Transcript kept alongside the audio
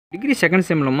Degree second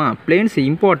sem lo ma planes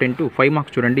important to 5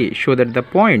 marks చూడండి. Show that the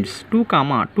points 2,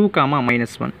 2,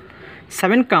 -1,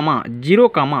 7, 0,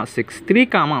 6, 3,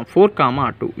 4,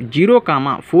 2, 0,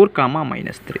 4,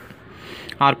 -3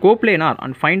 are coplanar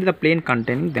and find the plane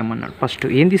containing them అన్నాడు. First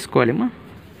ఏం తీసుకోవాలి మా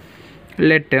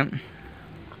let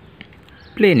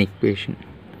plane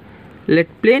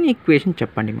equation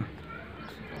చెప్పండి మా.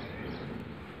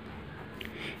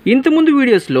 ఇంతకుముందు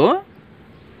వీడియోస్లో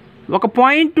ఒక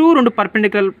పాయింట్ 2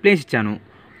 పర్పెండిక్యులర్ ప్లేన్స్ ఇచ్చాను,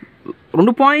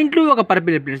 2 పాయింట్లు ఒక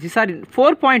పర్పెండిక్యులర్ ప్లేన్స్. ఈసారి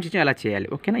 4 పాయింట్స్ ఇచ్చి అలా చేయాలి.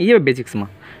 ఓకేనా, ఇవే బేసిక్స్ మా.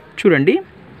 చూడండి,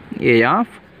 ఏ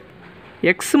of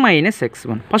X minus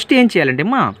x1. First ఏం చేయాలంటే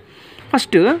మా,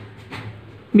 ఫస్ట్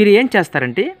మీరు ఏం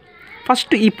చేస్తారంటే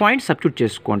ఫస్ట్ ఈ పాయింట్ సబ్స్టిట్యూట్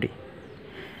చేసుకోండి.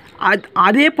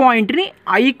 అదే పాయింట్ని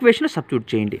ఆ ఈక్వేషన్లో సబ్స్టిట్యూట్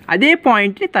చేయండి. అదే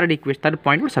పాయింట్ని థర్డ్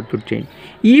పాయింట్ కూడా సబ్స్టిట్యూట్ చేయండి.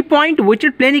 ఈ పాయింట్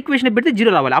వచ్చిన ప్లేన్ ఈక్వేషన్ పెడితే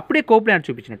 0 రావాలి, అప్పుడే కోప్లానర్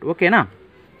చూపించినట్టు. ఓకేనా,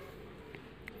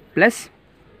 plus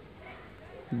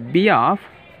b of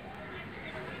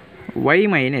y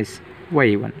minus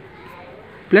y1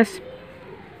 plus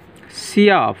c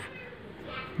of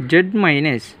z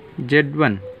minus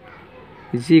z1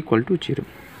 is equal to 0.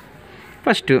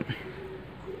 First 2,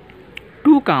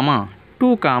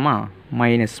 2,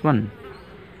 -1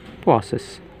 process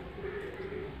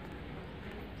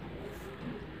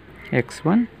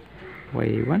x1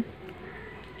 y1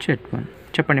 z1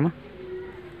 చెప్పండి మా.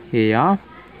 ఏ ఆఫ్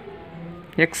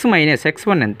x మైనస్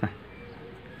x1 ఎంత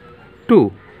 2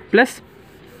 plus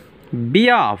b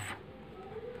of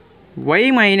y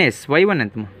minus y1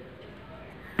 ఎంత మా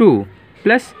 2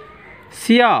 plus c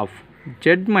of z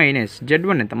minus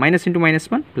z1 ఎంత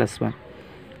 -(-1 + 1).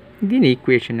 దీని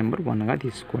equation number 1గా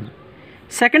తీసుకోండి.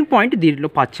 Second point దీంట్లో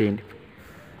పాస్ చేయండి.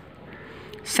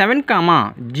 7,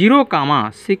 0,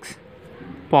 6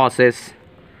 పాసెస్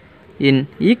ఇన్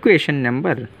ఈక్వేషన్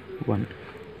నెంబర్ 1.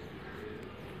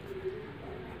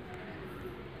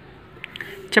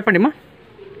 చెప్పండి మా.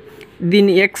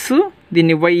 దీన్ని x,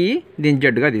 దీన్ని y, దీన్ని z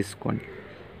గా తీసుకోండి.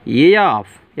 ఏ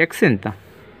ఆఫ్ x ఎంత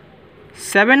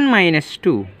 7 -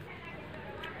 2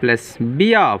 plus b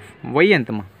of y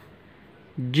ఎంతమా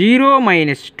 0 -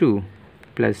 2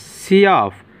 plus c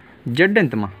of z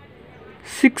ఎంతమా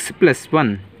 6 +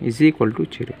 1 is equal to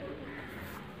 0.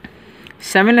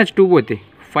 7 నుంచి 2 పోతే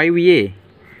 5a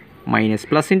minus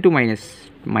plus into minus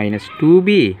 -2b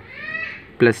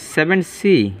plus 7c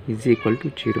is equal to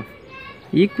 0.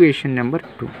 Equation number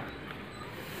 2.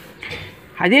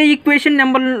 అదే equation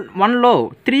number 1లో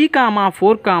 3,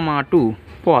 4, 2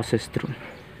 process through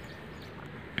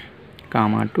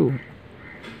 2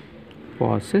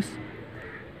 process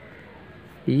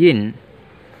in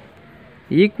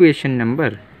equation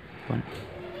number 1.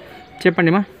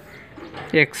 చెప్పండి మా.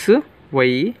 x,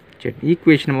 y, z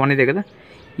equation 1 ఇదే కదా.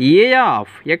 ఏ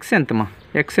of x ఎంతమా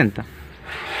x ఎంత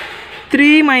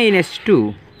 3 - 2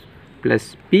 plus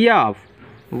b of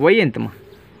y ఎంతమా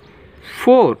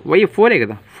 4 y 4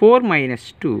 కదా 4 -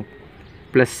 2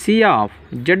 plus c of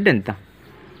z ఎంత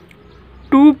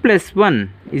 2 + 1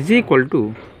 is equal to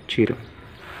 0.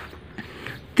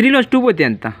 3లోంచి 2 పోతే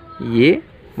ఎంత a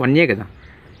 1a కదా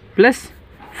ప్లస్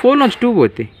 4లోంచి 2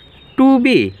 పోతే 2b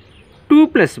 2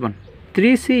 + 1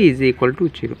 3c is equal to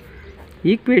 0.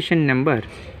 Equation number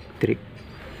 3.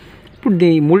 ఇప్పుడు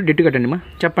దీని 3 డిట్టు కట్టండి మా.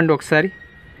 చెప్పండి ఒకసారి.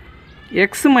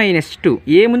 x - 2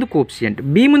 ఏ ముందు కోఎఫిషియంట్,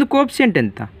 b ముందు కోఎఫిషియంట్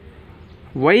ఎంత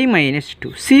y - 2,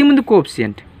 c ముందు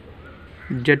కోఎఫిషియంట్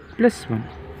z + 1,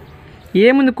 ఏ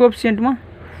ముందు కోఎఫిషియంట్ మా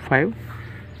 5,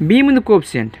 b ముందు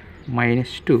కోఎఫిషియంట్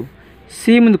 -2, c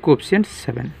ముందు కోఎఫిషియంట్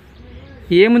 7,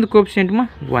 ఏ ముందు కోఎఫిషియంట్ మా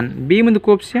 1, b ముందు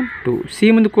కోఎఫిషియంట్ 2, c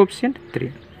ముందు కోఎఫిషియంట్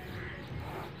 3.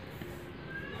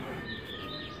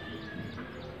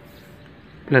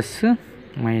 ప్లస్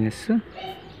మైనస్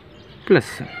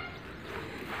ప్లస్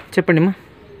చెప్పండి మా.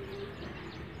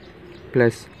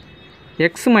 ప్లస్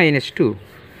x - 2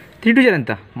 3 2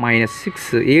 ఎంత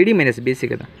 -6 ad - bc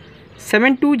కదా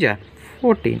 7 2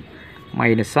 14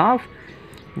 minus of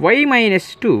y -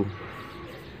 2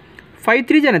 5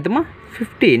 3 ఎంతమా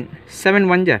 15 7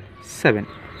 1 7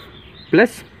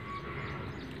 plus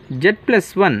z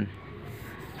 + 1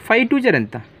 5 2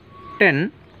 ఎంత 10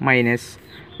 మైనస్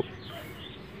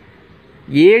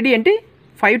ad అంటే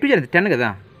 5 2 ఎంత 10 కదా.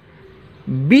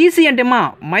 bc అంటే మా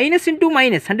మైనస్ ఇంటూ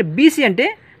మైనస్ అంటే bc అంటే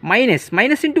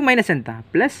మైనస్ ఇంటూ మైనస్ ఎంత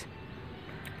ప్లస్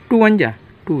 2 1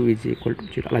 2 ఈజ్ ఈక్వల్ టు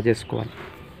 0. అలా చేసుకోవాలి.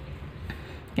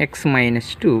 x -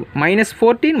 2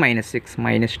 -14 -6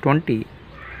 -20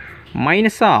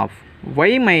 మైనస్ ఆఫ్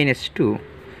y - 2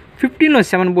 15లో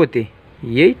 7 పోతే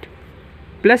 8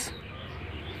 plus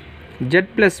z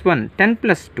 + 1 10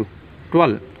 + 2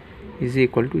 12 is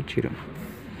equal to 0.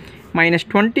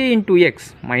 -20 × x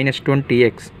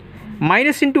 -20x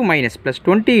minus into minus plus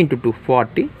 20 into 2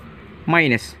 40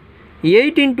 minus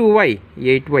 8 into why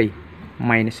 8y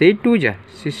minus 8 2 జా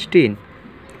 16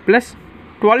 plus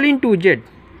 12 into Z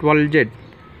 12z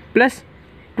plus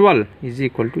 12 is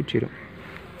equal to 0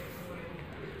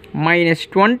 minus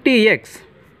 20x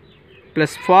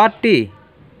plus 40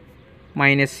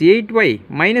 minus 8y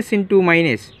minus into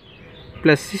minus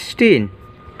plus 16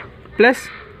 plus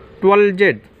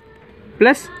 12z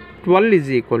plus 12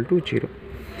 is equal to 0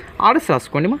 orders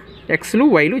రాసుకోండి మా ఎక్స్లు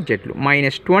వైలు జెడ్లు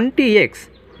minus 20x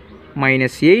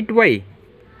minus 8y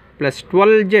plus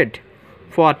 12z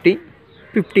 40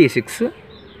 56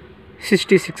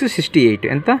 66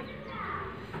 68 ఎంత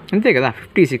అంతే కదా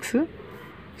 56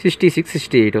 66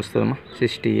 68 వస్తుందమ్మా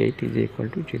 68 is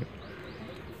equal to 0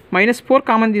 minus 4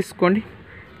 common తీసుకోండి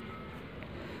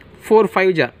 4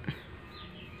 5 జా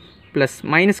plus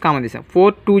minus common తీసాం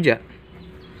 4 2 జా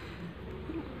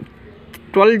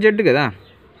 12z కదా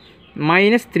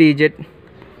మైనస్ 3z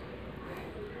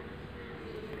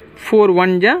 4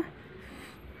 1 జా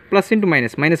ప్లస్ ఇంటూ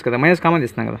మైనస్ మైనస్ కదా మైనస్ కామన్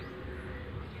తీస్తున్నాం కదా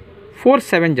 4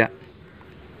 7 జా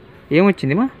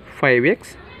ఏమొచ్చింది మా 5x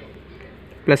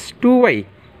plus 2y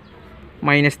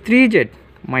minus 3z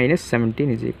minus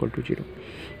 17 is equal to 0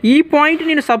 ఈ పాయింట్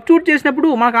నేను సబ్స్టిట్యూట్ చేసినప్పుడు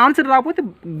మనకు ఆన్సర్ రాకపోతే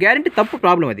గ్యారంటీ తప్పు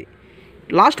ప్రాబ్లం అది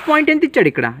లాస్ట్ పాయింట్ ఎంత ఇచ్చాడు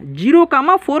ఇక్కడ 0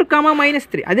 4 మైనస్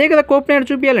 3 అదే కదా కోప్లానర్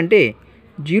చూపించాలంటే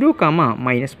 0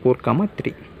 మైనస్ 4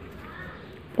 3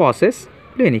 ప్రాసెస్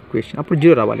లేని ఈక్వేషన్ అప్పుడు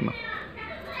 0 రావాలి మా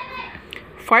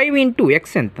 5 ఇంటూ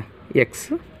ఎక్స్ ఎంత ఎక్స్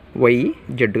వై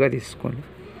జెడ్గా తీసుకోండి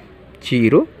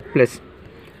 0 ప్లస్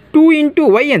 2 ఇంటూ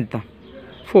వై ఎంత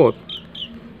 4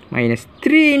 మైనస్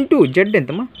 3 ఇంటూ జెడ్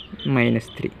ఎంతమ్మా మైనస్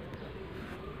 3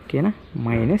 ఓకేనా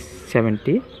మైనస్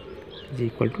 70 ఈజ్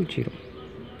ఈక్వల్ టు 0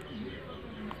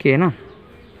 ఓకేనా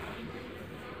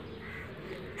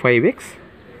 5x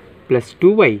plus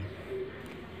 2y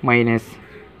minus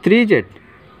 3z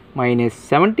minus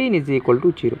 17 is equal to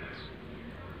 0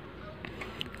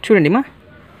 చూడండి మా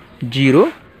 0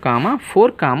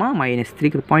 4 మైనస్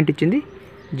 3 పాయింట్ ఇచ్చింది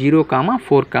 0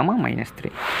 4 మైనస్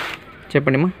 3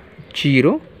 చెప్పండి మా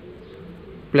 0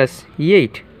 ప్లస్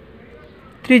 8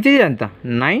 3 అంతా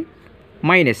 9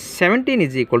 minus 17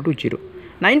 is equal to 0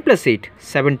 9 plus 8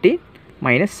 17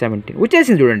 minus 17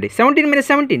 వచ్చేసింది చూడండి 17 మైనస్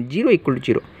 17 0 ఈక్వల్ టు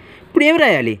 0 ఇప్పుడు ఏమి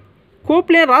రాయాలి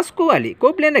కోప్లానర్ రాసుకోవాలి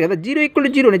కోప్లానర్ కదా 0 ఈక్వల్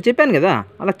టు 0 నేను చెప్పాను కదా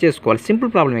అలా చేసుకోవాలి సింపుల్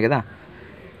ప్రాబ్లమే కదా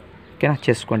ఓకేనా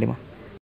చేసుకోండి మా